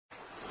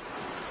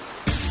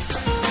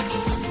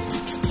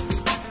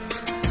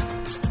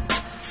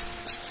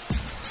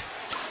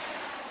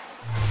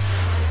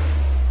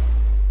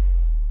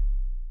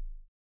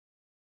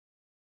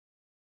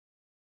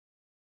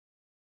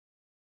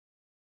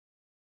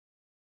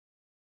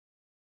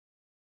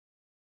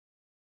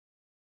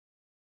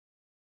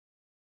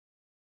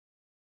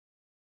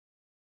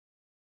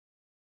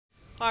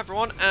Hi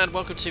everyone, and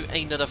welcome to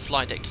another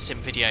flight deck sim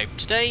video.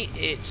 Today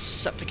it's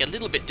something a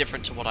little bit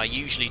different to what I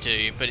usually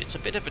do, but it's a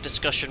bit of a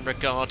discussion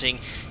regarding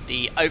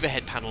the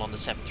overhead panel on the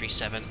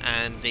 737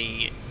 and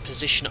the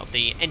position of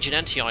the engine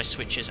anti-ice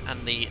switches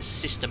and the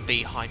System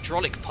B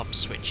hydraulic pump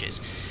switches.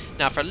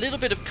 Now, for a little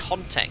bit of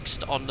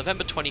context, on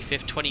November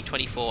 25th,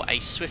 2024, a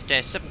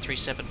Swiftair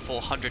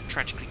 737-400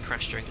 tragically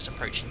crashed during its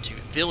approach into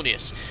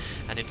Vilnius,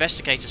 and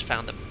investigators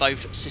found that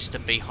both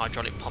System B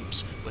hydraulic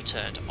pumps were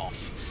turned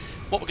off.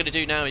 What we're going to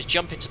do now is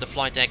jump into the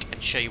flight deck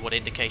and show you what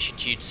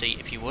indications you'd see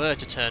if you were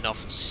to turn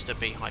off System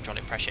B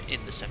hydraulic pressure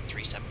in the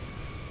 737.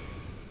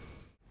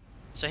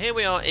 So here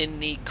we are in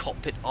the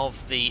cockpit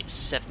of the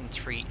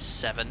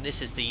 737.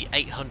 This is the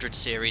 800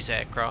 series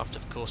aircraft.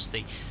 Of course,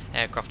 the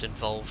aircraft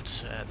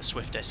involved, the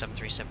Swiftair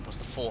 737 was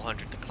the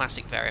 400, the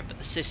classic variant, but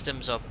the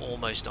systems are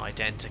almost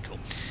identical.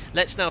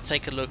 Let's now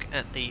take a look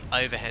at the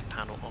overhead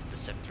panel of the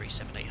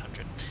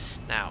 737-800.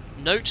 Now,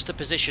 note the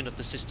position of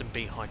the System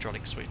B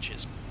hydraulic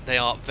switches. They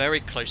are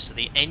very close to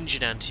the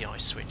engine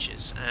anti-ice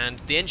switches, and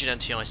the engine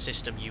anti-ice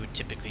system you would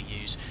typically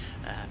use,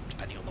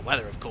 depending on the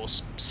weather of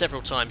course,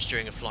 several times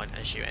during a flight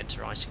as you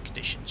enter icing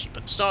conditions. You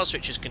put the start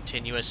switches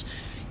continuous,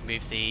 you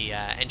move the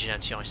engine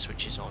anti-ice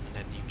switches on, and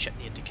then you check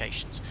the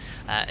indications.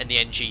 In the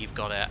NG you've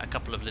got a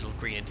couple of little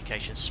green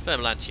indications,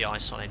 thermal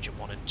anti-ice on engine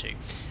 1 and 2,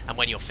 and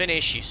when you're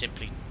finished you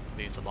simply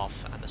move them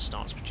off and the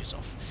start switch is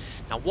off.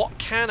 Now, what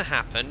can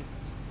happen,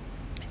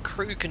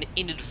 crew can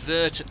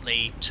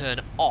inadvertently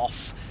turn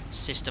off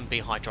System B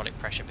hydraulic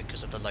pressure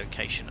because of the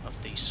location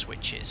of these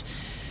switches.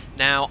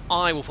 Now,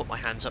 I will put my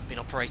hands up, been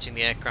operating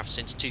the aircraft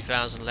since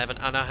 2011,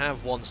 and I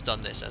have once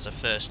done this as a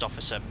first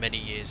officer many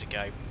years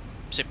ago.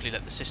 Simply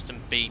let the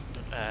System B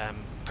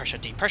pressure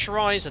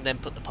depressurise and then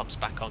put the pumps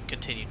back on,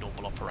 continue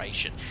normal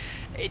operation.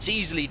 It's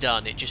easily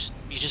done. You just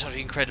have to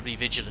be incredibly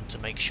vigilant to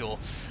make sure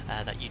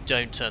that you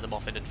don't turn them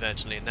off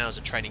inadvertently, and now as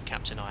a training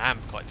captain I am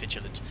quite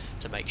vigilant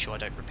to make sure I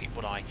don't repeat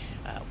what I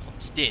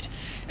once did.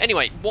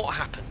 Anyway, what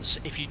happens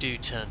if you do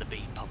turn the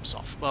B pumps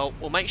off? Well,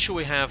 we'll make sure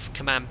we have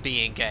Command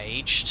B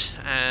engaged,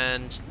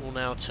 and we'll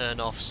now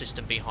turn off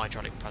System B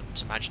hydraulic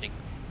pumps, imagining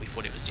we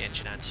thought it was the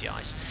engine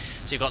anti-ice.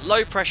 So you've got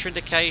low pressure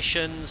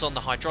indications on the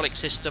hydraulic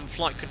system,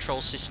 flight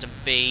control system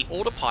B,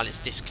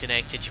 autopilot's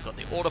disconnected, you've got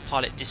the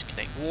autopilot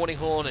disconnect warning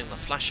horn and the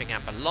flashing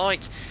amber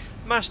light,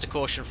 master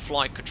caution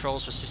flight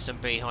controls for System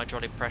B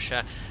hydraulic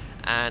pressure,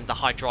 and the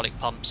hydraulic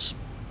pumps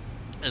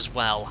as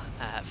well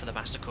for the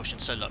master caution.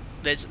 So look,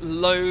 there's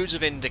loads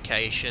of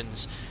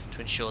indications to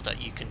ensure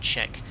that you can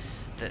check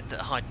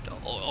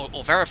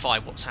or verify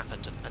what's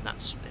happened, and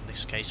that's in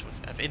this case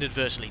of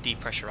inadvertently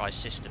depressurized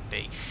System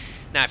B.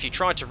 Now, if you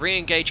try to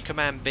re-engage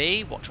Command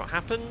B, watch what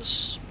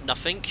happens.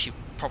 Nothing. You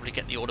probably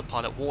get the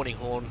autopilot warning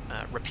horn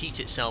repeat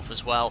itself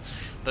as well,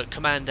 but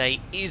Command A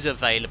is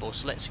available,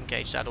 so let's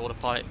engage that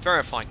autopilot,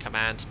 verify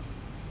command,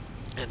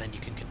 and then you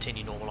can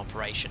continue normal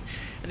operation.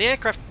 And the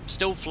aircraft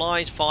still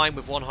flies fine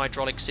with one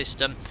hydraulic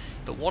system,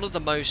 but one of the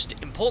most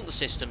important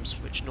systems,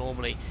 which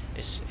normally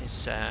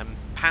is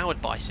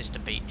powered by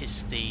System B,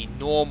 is the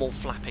normal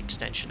flap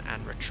extension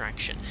and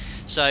retraction.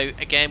 So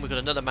again, we've got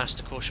another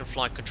master caution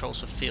flight controls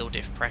for field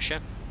diff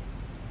pressure.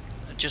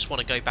 I just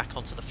want to go back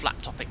onto the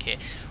flap topic here.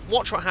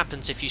 Watch what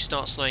happens if you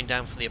start slowing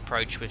down for the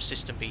approach with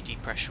System B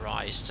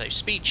depressurized. So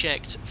speed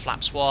checked,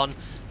 flaps 1,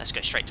 let's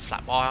go straight to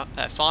flap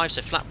 5,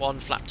 so flap 1,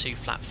 flap 2,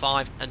 flap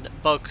 5, and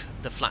bug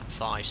the flap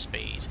 5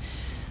 speed.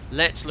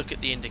 Let's look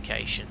at the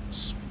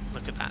indications.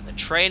 Look at that, the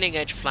trailing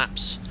edge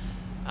flaps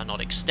are not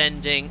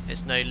extending,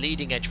 there's no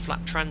leading edge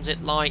flap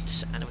transit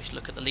lights, and if we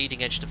look at the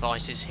leading edge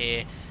devices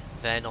here,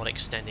 they're not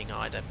extending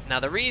either. Now,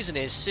 the reason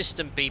is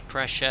System B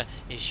pressure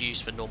is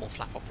used for normal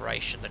flap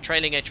operation. The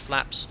trailing edge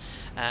flaps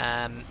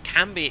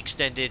can be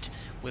extended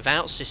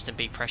without System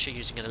B pressure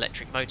using an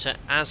electric motor,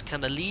 as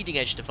can the leading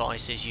edge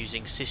devices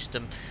using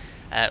system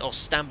or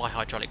standby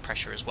hydraulic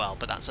pressure as well,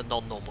 but that's a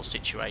non-normal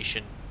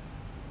situation.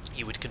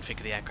 You would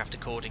configure the aircraft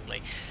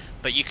accordingly.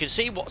 But you can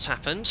see what's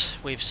happened.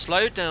 We've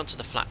slowed down to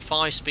the flap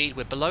 5 speed,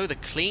 we're below the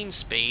clean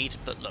speed,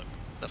 but look,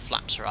 the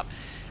flaps are up.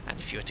 And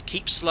if you were to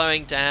keep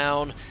slowing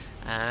down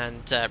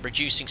and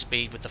reducing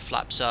speed with the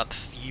flaps up,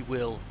 you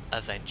will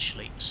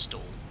eventually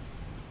stall.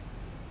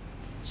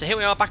 So here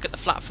we are back at the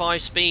flap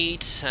 5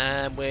 speed,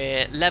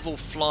 we're level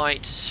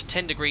flight,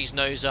 10 degrees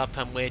nose up,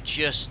 and we're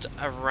just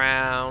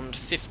around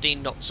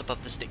 15 knots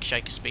above the stick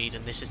shaker speed,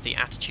 and this is the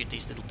attitude,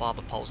 these little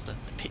barber poles, the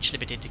pitch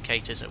limit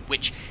indicators at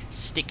which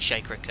stick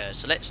shaker occurs.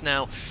 So let's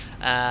now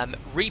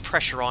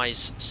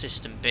repressurize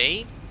System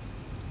B.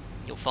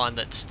 You'll find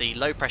that the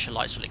low pressure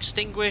lights will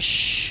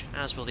extinguish,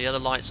 as will the other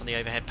lights on the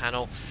overhead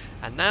panel.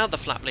 And now the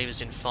flap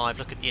lever's in 5,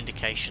 look at the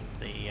indication.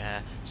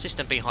 The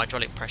System B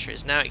hydraulic pressure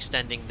is now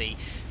extending the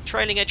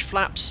trailing edge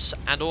flaps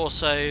and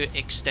also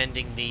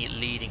extending the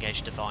leading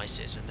edge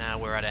devices. And now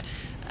we're at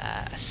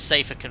a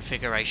safer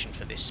configuration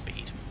for this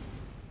speed.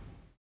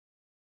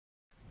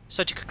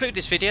 So to conclude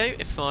this video,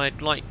 if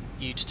I'd like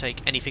you to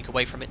take anything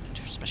away from it,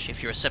 especially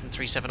if you're a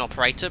 737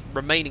 operator,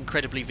 remain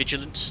incredibly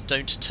vigilant.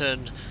 Don't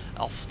turn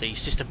off the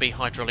System B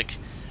hydraulic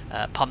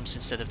pumps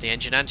instead of the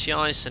engine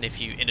anti-ice, and if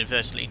you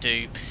inadvertently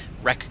do,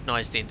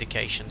 recognise the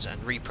indications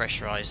and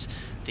repressurize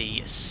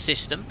the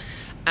system.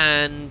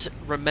 And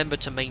remember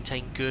to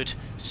maintain good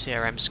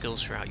CRM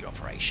skills throughout your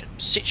operation.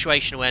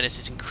 Situation awareness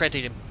is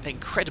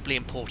incredibly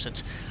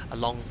important,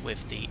 along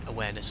with the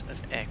awareness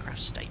of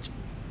aircraft state.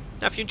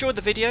 Now, if you enjoyed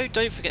the video,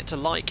 don't forget to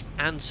like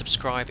and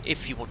subscribe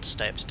if you want to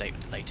stay up to date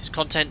with the latest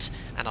content,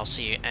 and I'll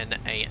see you in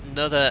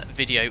another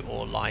video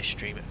or live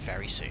stream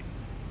very soon.